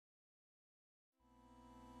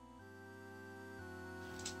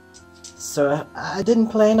So I didn't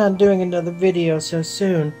plan on doing another video so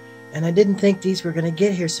soon, and I didn't think these were gonna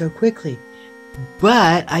get here so quickly.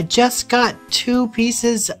 But I just got 2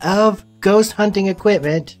 pieces of ghost hunting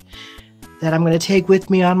equipment that I'm gonna take with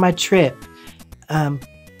me on my trip.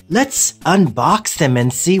 Let's unbox them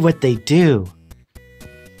and see what they do.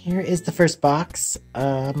 Here is the first box.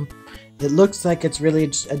 It looks like it's really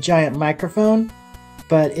a giant microphone,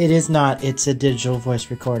 but it is not. It's a digital voice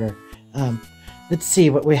recorder. Let's see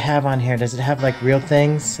what we have on here. Does it have like real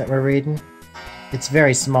things that we're reading? It's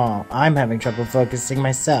very small. I'm having trouble focusing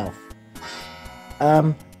myself.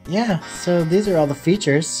 Yeah, so these are all the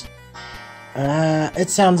features. It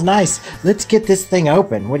sounds nice. Let's get this thing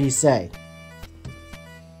open. What do you say?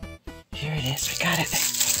 Here it is. We got it.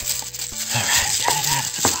 Alright, got it out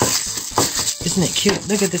of the box. Isn't it cute?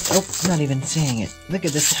 Look at this. Oh, I'm not even seeing it. Look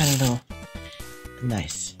at this tiny little...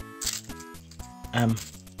 Nice.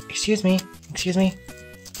 Excuse me. Excuse me.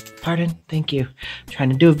 Pardon. Thank you. I'm trying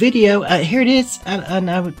to do a video. Here it is.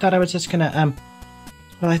 And I thought I was just gonna,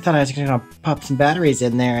 well, I thought I was gonna pop some batteries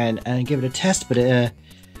in there and give it a test, but it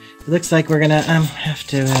looks like we're gonna, have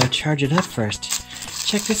to, charge it up first.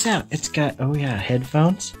 Check this out. It's got, oh yeah,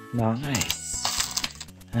 headphones. Nice.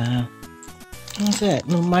 What's that?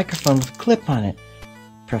 Little microphone with a clip on it.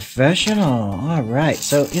 Professional. Alright.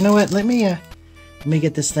 So, you know what? Let me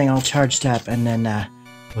get this thing all charged up and then,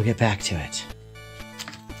 we'll get back to it.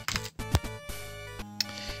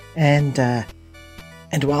 And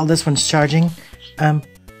while this one's charging,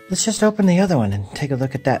 let's just open the other one and take a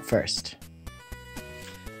look at that first.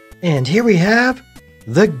 And here we have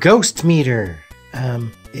the Ghost Meter.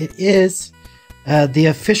 It is the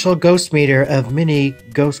official ghost meter of many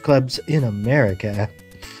ghost clubs in America.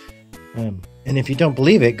 And if you don't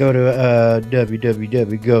believe it, go to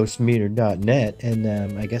www.ghostmeter.net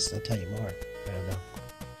and I guess they'll tell you more. I don't know.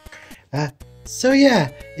 So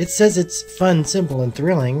yeah, it says it's fun, simple, and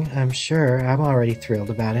thrilling. I'm sure. I'm already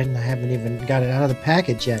thrilled about it, and I haven't even got it out of the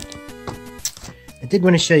package yet. I did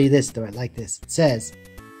want to show you this, though. I like this. It says,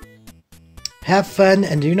 "Have fun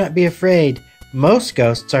and do not be afraid. Most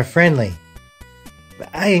ghosts are friendly." But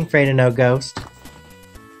I ain't afraid of no ghost.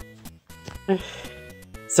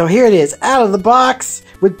 So here it is, out of the box,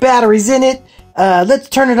 with batteries in it. Let's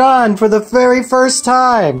turn it on for the very first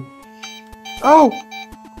time. Oh!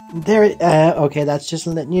 There, okay, that's just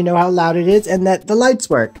letting you know how loud it is and that the lights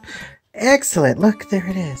work. Excellent, look, there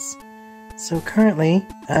it is. So currently,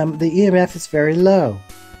 the EMF is very low.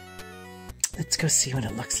 Let's go see what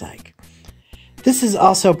it looks like. This is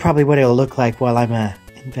also probably what it'll look like while I'm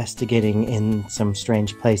investigating in some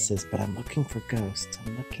strange places, but I'm looking for ghosts.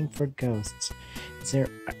 I'm looking for ghosts. Is there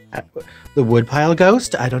the woodpile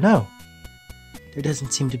ghost? I don't know. There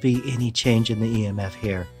doesn't seem to be any change in the EMF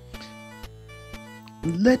here.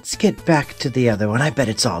 Let's get back to the other one. I bet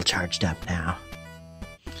it's all charged up now.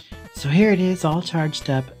 So here it is, all charged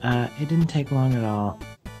up. It didn't take long at all.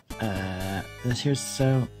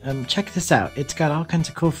 Check this out. It's got all kinds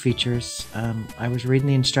of cool features. I was reading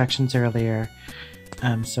the instructions earlier.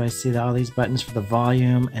 So I see all these buttons for the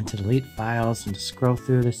volume and to delete files and to scroll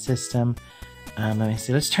through the system. Let me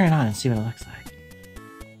see. Let's turn it on and see what it looks like.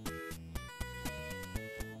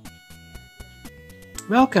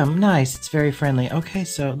 Welcome, nice, it's very friendly. Okay,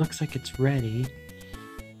 so it looks like it's ready.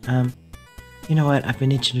 You know what, I've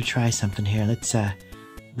been itching to try something here. Let's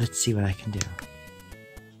see what I can do.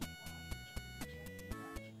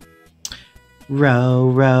 Row,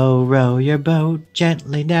 row, row your boat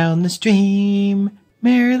gently down the stream.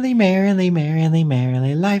 Merrily, merrily, merrily,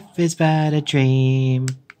 merrily, life is but a dream.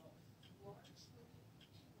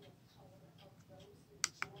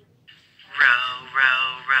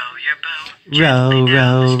 Row,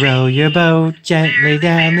 row, row your boat gently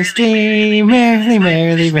down the stream. Merrily,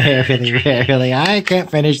 merrily, merrily, merrily. I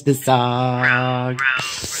can't finish the song.